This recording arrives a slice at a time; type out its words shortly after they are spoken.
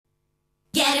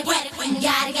get it wet,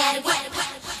 gotta get it wet,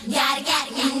 gotta get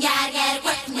it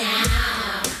wet now.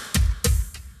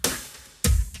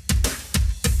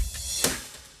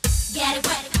 Get it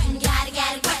wet, gotta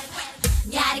get it wet,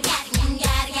 gotta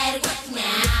get it wet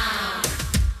now.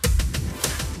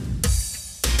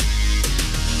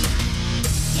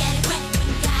 Get it wet,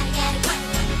 gotta get it wet,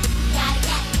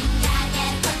 gotta get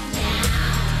it wet now.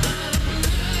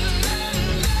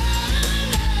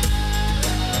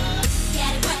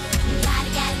 Get it wet, gotta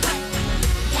get it wet,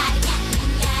 gotta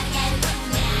get it wet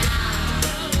now.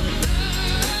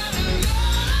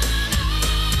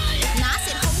 Now I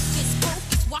said hocus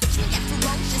pocus, watch me get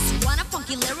ferocious. Want a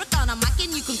funky lyric on a mic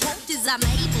and you can quote this. I'm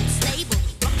able, stable,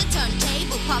 rock the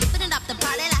turntable, pumping it up the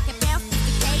party like a pair of 50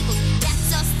 cables. That's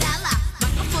so Stella,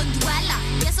 microphone dweller.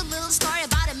 Here's a little story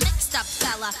about a mixed up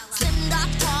fella. Slim, dark,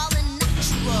 tall, and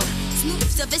natural. Smooth,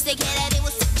 sophisticated, it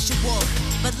was sexual.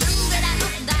 But little did I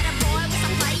know that a boy was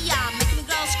a player, making the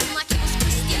girls scream like he was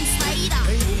Christian Slater.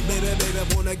 Hey, baby,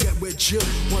 wanna get with you.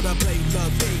 Wanna play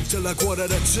love game till a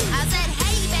 1:45. I said,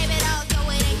 hey, baby, dog, yo,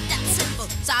 it ain't that simple.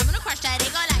 So I'm gonna crush that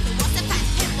ego like it was a fat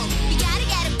pimple. You gotta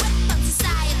get it wet from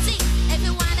society if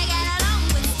you wanna get along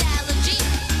with Stella G.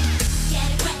 Get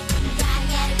it wet, gotta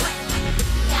get it wet,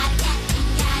 gotta get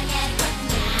it wet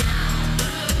now.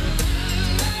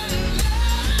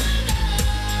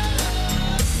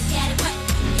 Get it wet,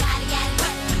 gotta get it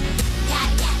wet,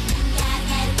 gotta get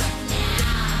it wet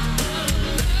now.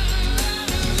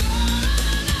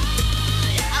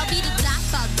 I'll be the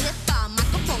dapper, dipper,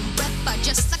 microphone ripper,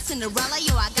 just like Cinderella,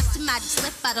 yo, I got the magic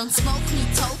slipper. Don't smoke me,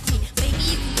 toke me, baby,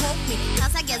 you can quote me,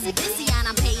 cause I get busy and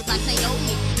I'm paid like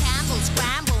Naomi Campbell.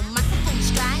 Scramble, microphone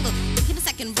strangle, thinking a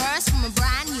second verse from a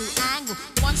brand new angle.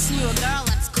 Once knew a girl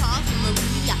that's called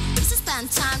Maria. Used to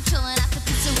spend time chilling at the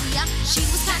pizzeria. She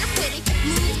was kinda pretty,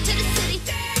 moved to the city,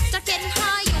 start getting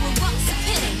high.